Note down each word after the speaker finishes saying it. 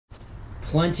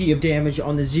plenty of damage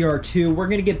on the ZR2. We're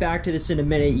gonna get back to this in a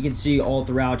minute. You can see all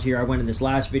throughout here. I went in this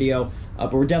last video,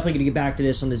 but we're definitely gonna get back to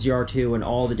this on the ZR2 and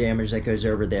all the damage that goes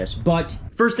over this. But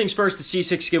first things first, the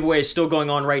C6 giveaway is still going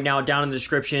on right now down in the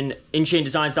description.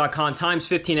 InChainDesigns.com times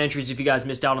 15 entries if you guys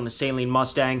missed out on the Saline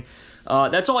Mustang.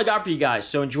 That's all I got for you guys,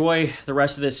 so enjoy the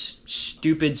rest of this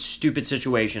stupid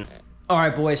situation. All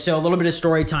right, boys, so a little bit of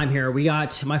story time here. We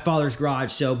got my father's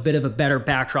garage, so a bit of a better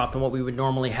backdrop than what we would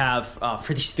normally have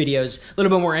for these videos. A little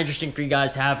bit more interesting for you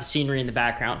guys to have scenery in the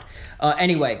background.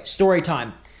 Anyway, story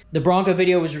time. The Bronco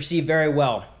video was received very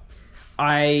well.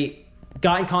 I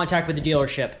got in contact with the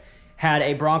dealership, had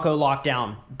a Bronco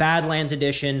lockdown, Badlands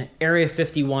edition, Area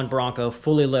 51 Bronco,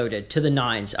 fully loaded to the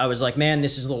nines. I was like, man,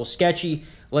 this is a little sketchy.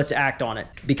 Let's act on it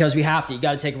because we have to. You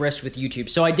got to take risks with YouTube.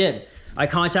 So I did. I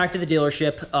contacted the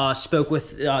dealership, spoke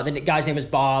with, the guy's name is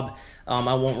Bob.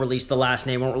 I won't release the last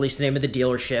name, won't release the name of the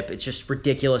dealership. It's just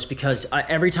ridiculous because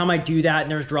every time I do that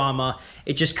and there's drama,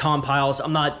 it just compiles.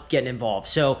 I'm not getting involved.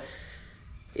 So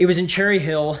it was in Cherry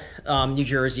Hill, New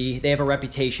Jersey. They have a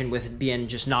reputation with being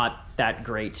just not that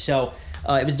great. So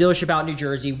it was a dealership out in New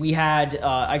Jersey. We had,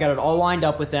 I got it all lined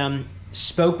up with them,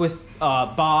 spoke with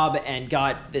Bob and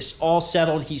got this all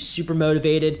settled. He's super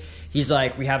motivated. He's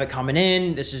like, we have it coming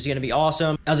in. This is going to be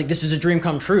awesome. I was like, this is a dream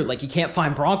come true. Like, you can't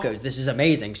find Broncos. This is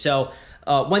amazing. So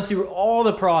went through all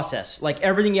the process, like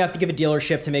everything you have to give a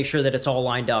dealership to make sure that it's all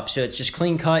lined up. So it's just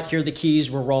clean cut. Here are the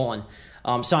keys. We're rolling.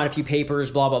 Sign a few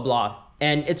papers, blah, blah, blah.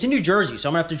 And it's in New Jersey. So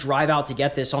I'm going to have to drive out to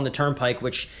get this on the turnpike,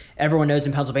 which everyone knows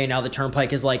in Pennsylvania now the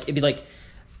turnpike is like, it'd be like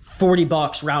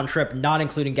 $40 round trip, not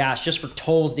including gas, just for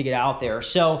tolls to get out there.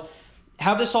 So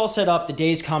have this all set up. The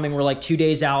day's coming. We're like 2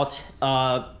 days out.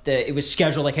 It was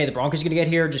scheduled like, hey, the Bronco's going to get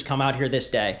here. Just come out here this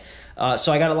day.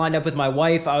 So I got it lined up with my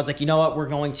wife. I was like, you know what? We're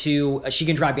going to, she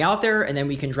can drive me out there and then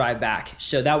we can drive back.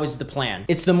 So that was the plan.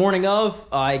 It's the morning of.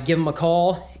 I give him a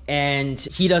call and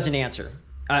he doesn't answer.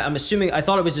 I'm assuming, I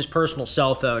thought it was his personal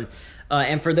cell phone.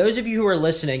 And for those of you who are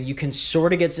listening, you can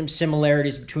sort of get some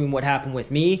similarities between what happened with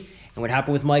me and what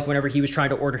happened with Mike whenever he was trying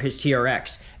to order his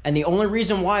TRX. And the only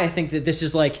reason why I think that this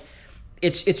is like,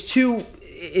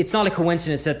 it's not a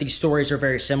coincidence that these stories are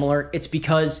very similar. It's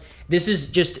because this is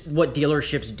just what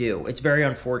dealerships do. It's very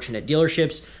unfortunate.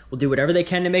 Dealerships will do whatever they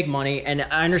can to make money. And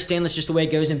I understand that's just the way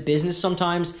it goes in business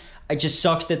sometimes. It just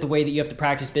sucks that the way that you have to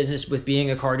practice business with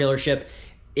being a car dealership,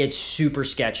 it's super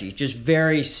sketchy, just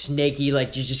very snaky.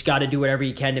 Like, you just got to do whatever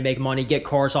you can to make money, get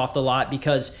cars off the lot,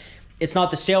 because it's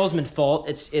not the salesman's fault.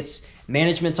 It's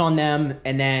management's on them,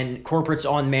 and then corporate's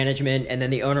on management, and then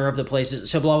the owner of the places.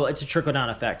 So blah, blah, it's a trickle-down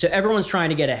effect. So everyone's trying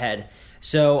to get ahead.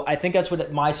 So I think that's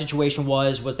what my situation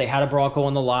was they had a Bronco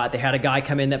on the lot. They had a guy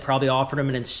come in that probably offered him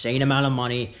an insane amount of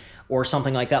money or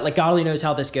something like that. Like, God only knows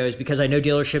how this goes, because I know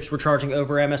dealerships were charging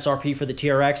over MSRP for the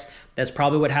TRX. That's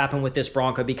probably what happened with this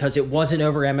Bronco, because it wasn't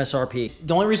over MSRP.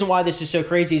 The only reason why this is so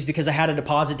crazy is because I had a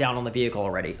deposit down on the vehicle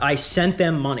already. I sent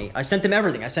them money. I sent them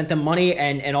everything. I sent them money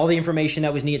and all the information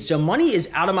that was needed. So money is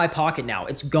out of my pocket now.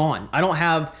 It's gone. I don't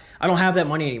have that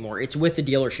money anymore. It's with the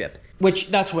dealership, which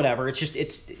that's whatever.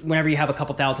 It's whenever you have a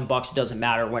couple $1,000, it doesn't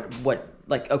matter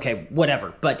like, okay,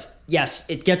 whatever. But yes,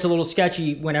 it gets a little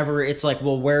sketchy whenever it's like,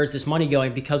 well, where is this money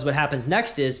going? Because what happens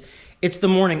next is it's the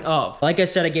morning of. Like I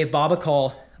said, I gave Bob a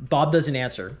call. Bob doesn't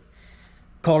answer.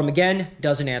 Called him again,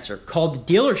 doesn't answer. Called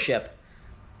the dealership,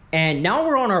 and now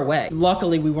we're on our way.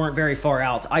 Luckily, we weren't very far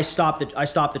out. I stopped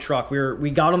the truck.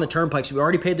 We got on the turnpike, so we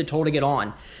already paid the toll to get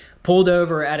on. Pulled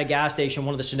over at a gas station,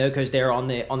 one of the Sunoco's there on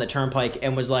the turnpike,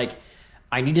 and was like,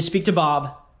 I need to speak to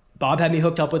Bob. Bob had me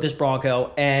hooked up with this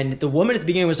Bronco, and the woman at the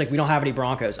beginning was like, we don't have any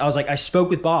Broncos. I was like, I spoke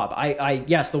with Bob.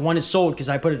 Yes, the one is sold because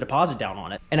I put a deposit down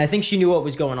on it. And I think she knew what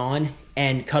was going on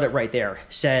and cut it right there.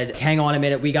 Said, hang on a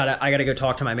minute, I gotta go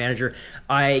talk to my manager.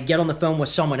 I get on the phone with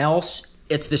someone else.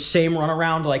 It's the same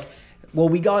runaround, like, well,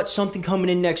 we got something coming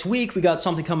in next week. We got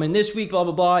something coming in this week, blah,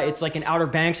 blah, blah. It's like an Outer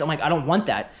Banks. I'm like, I don't want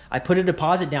that. I put a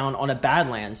deposit down on a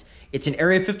Badlands. It's an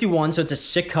Area 51, so it's a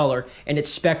sick color, and it's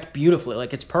spec'd beautifully.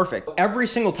 Like, it's perfect. Every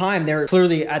single time they're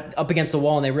clearly up against the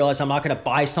wall and they realize I'm not going to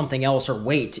buy something else or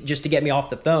wait just to get me off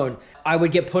the phone, I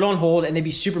would get put on hold and they'd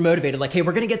be super motivated. Like, hey, I'm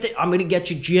going to get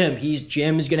you Jim.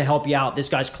 Jim is going to help you out. This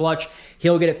guy's clutch.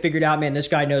 He'll get it figured out, man. This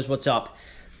guy knows what's up.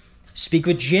 Speak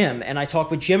with Jim, and I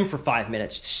talk with Jim for 5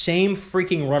 minutes. Same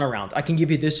freaking runaround. I can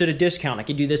give you this at a discount. I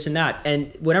can do this and that.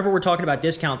 And whenever we're talking about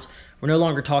discounts, We're no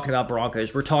longer talking about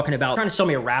Broncos. We're talking about trying to sell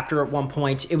me a Raptor at one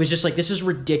point. It was just like, this is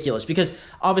ridiculous, because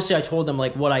obviously I told them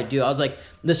like what I do. I was like,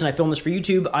 listen, I film this for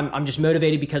YouTube. I'm just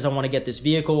motivated because I want to get this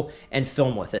vehicle and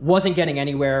film with it. Wasn't getting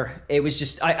anywhere. It was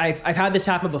just, I've had this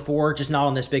happen before, just not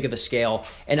on this big of a scale.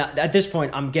 And at this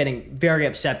point, I'm getting very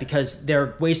upset because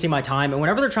they're wasting my time. And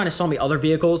whenever they're trying to sell me other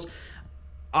vehicles,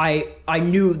 I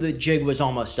knew the jig was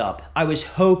almost up. I was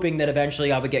hoping that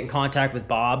eventually I would get in contact with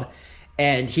Bob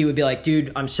and he would be like,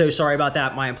 dude, I'm so sorry about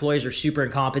that. My employees are super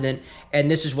incompetent and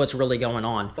this is what's really going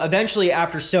on. Eventually,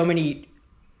 after so many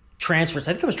transfers,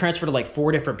 I think I was transferred to like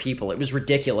 4 different people. It was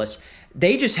ridiculous.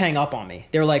 They just hang up on me.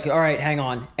 They're like, all right, hang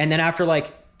on. And then after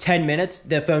like 10 minutes,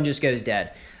 the phone just goes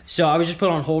dead. So I was just put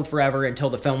on hold forever until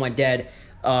the phone went dead.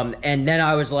 And then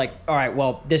I was like, all right,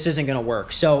 well, this isn't going to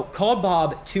work. So called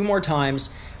Bob 2 more times.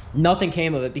 Nothing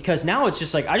came of it, because now it's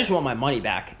just like, I just want my money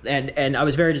back. And I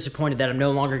was very disappointed that I'm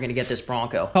no longer going to get this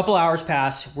Bronco. A couple hours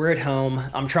pass. We're at home.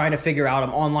 I'm trying to figure out,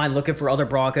 I'm online looking for other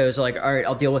Broncos. Like, all right,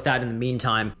 I'll deal with that in the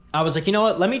meantime. I was like, you know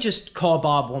what? Let me just call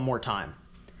Bob one more time.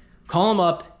 Call him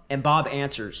up and Bob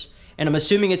answers. And I'm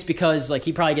assuming it's because like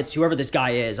he probably gets, whoever this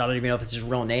guy is, I don't even know if it's his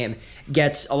real name,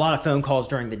 gets a lot of phone calls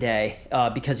during the day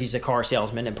because he's a car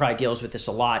salesman and probably deals with this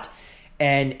a lot,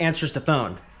 and answers the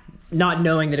phone, not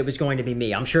knowing that it was going to be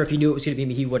me. I'm sure if he knew it was going to be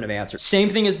me, he wouldn't have answered. Same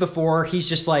thing as before. He's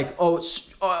just like, oh,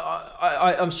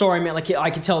 I'm sorry, man. Like,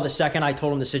 I could tell the second I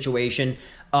told him the situation,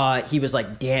 he was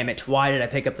like, damn it, why did I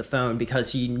pick up the phone?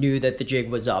 Because he knew that the jig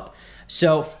was up.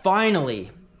 So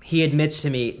finally, he admits to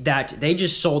me that they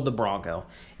just sold the Bronco.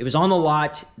 It was on the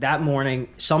lot that morning.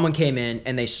 Someone came in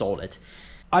and they sold it.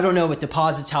 I don't know with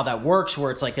deposits how that works,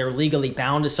 where it's like they're legally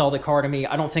bound to sell the car to me.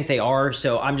 I don't think they are.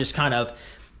 So I'm just kind of,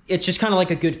 it's just kind of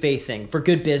like a good faith thing for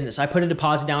good business. I put a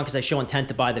deposit down because I show intent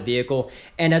to buy the vehicle.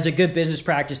 And as a good business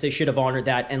practice, they should have honored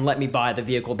that and let me buy the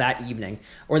vehicle that evening,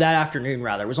 or that afternoon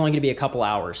rather. It was only going to be a couple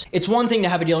hours. It's one thing to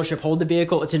have a dealership hold the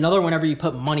vehicle. It's another whenever you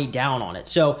put money down on it.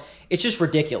 So it's just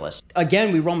ridiculous.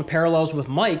 Again, we run the parallels with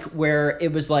Mike, where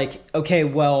it was like, okay,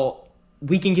 well,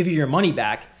 we can give you your money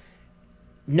back.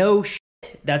 No shit.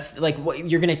 That's like, what,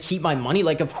 you're going to keep my money?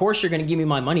 Like, of course you're going to give me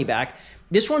my money back.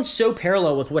 This one's so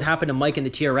parallel with what happened to Mike in the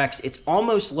TRX. It's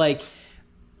almost like,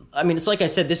 I mean, it's like I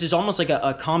said, this is almost like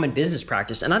a common business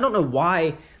practice. And I don't know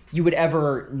why you would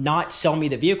ever not sell me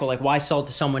the vehicle. Like, why sell it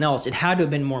to someone else? It had to have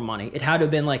been more money. It had to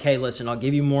have been like, hey, listen, I'll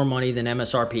give you more money than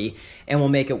MSRP and we'll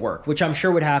make it work, which I'm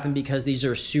sure would happen because these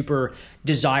are super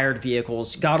desired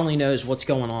vehicles. God only knows what's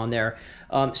going on there.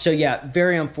 So yeah,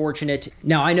 very unfortunate.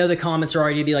 Now, I know the comments are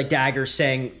already gonna be like daggers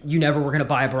saying, you never were gonna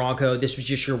buy a Bronco. This was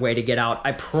just your way to get out.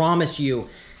 I promise you,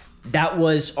 that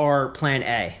was our plan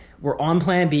A. We're on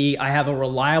plan B. I have a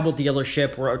reliable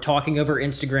dealership. We're talking over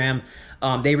Instagram.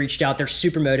 They reached out. They're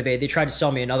super motivated. They tried to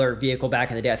sell me another vehicle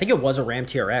back in the day. I think it was a Ram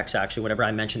TRX, actually, whenever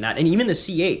I mentioned that. And even the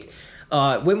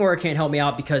C8. Whitmore can't help me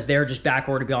out because they're just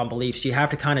backward beyond belief. So you have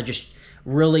to kind of just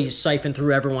really siphon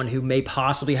through everyone who may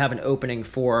possibly have an opening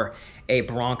for a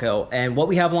Bronco. And what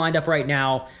we have lined up right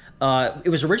now, it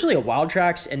was originally a Wild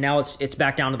Tracks, and now it's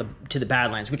back down to the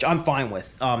Badlands, which I'm fine with.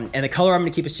 And the color I'm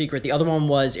going to keep a secret. The other one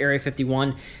was Area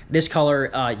 51. This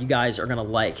color you guys are going to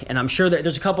like. And I'm sure that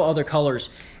there's a couple other colors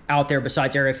out there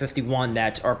besides Area 51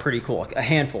 that are pretty cool, a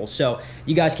handful. So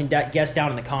you guys can guess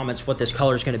down in the comments what this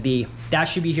color is going to be. That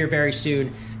should be here very soon.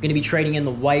 Going to be trading in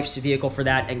the wife's vehicle for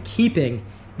that and keeping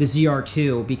the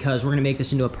ZR2 because we're going to make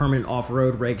this into a permanent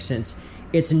off-road rig since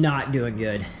it's not doing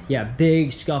good. Yeah,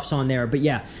 big scuffs on there. But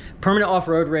yeah, permanent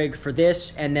off-road rig for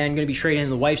this, and then going to be trading in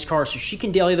the wife's car so she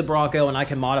can daily the Bronco and I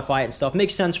can modify it and stuff.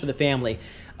 Makes sense for the family,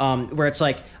 where it's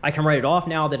like I can write it off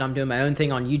now that I'm doing my own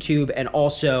thing on YouTube and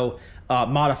also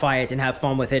modify it and have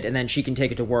fun with it, and then she can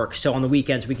take it to work. So on the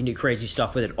weekends, we can do crazy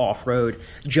stuff with it, off-road,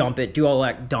 jump it, do all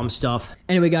that dumb stuff.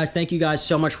 Anyway, guys, thank you guys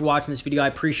so much for watching this video. I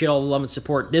appreciate all the love and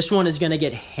support. This one is going to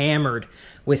get hammered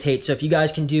with hate. So if you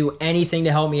guys can do anything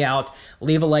to help me out,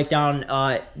 leave a like down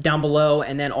below,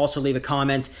 and then also leave a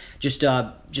comment. Just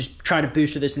try to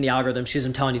boost this in the algorithms, because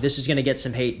I'm telling you, this is going to get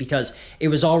some hate because it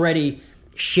was already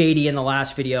shady in the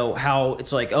last video, how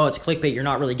it's like, oh, it's clickbait, you're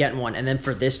not really getting one. And then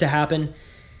for this to happen,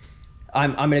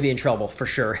 I'm going to be in trouble for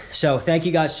sure. So thank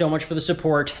you guys so much for the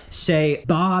support. Say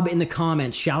Bob in the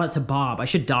comments. Shout out to Bob. I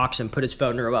should dox him, put his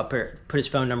phone number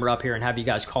up here, and have you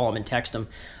guys call him and text him.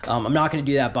 I'm not going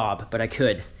to do that, Bob, but I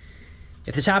could.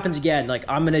 If this happens again, like,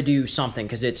 I'm going to do something,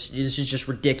 because this is just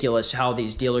ridiculous how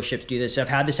these dealerships do this. I've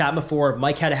had this happen before.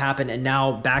 Mike had it happen, and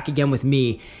now back again with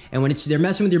me. And when they're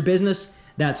messing with your business,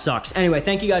 That sucks. Anyway,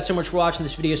 thank you guys so much for watching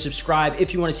this video. Subscribe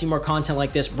if you want to see more content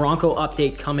like this. Bronco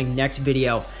update coming next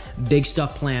video. Big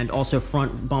stuff planned. Also,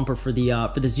 front bumper for the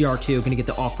ZR2. Gonna get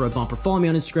the off-road bumper. Follow me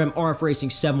on Instagram,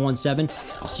 RFRacing717.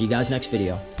 I'll see you guys next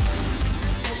video.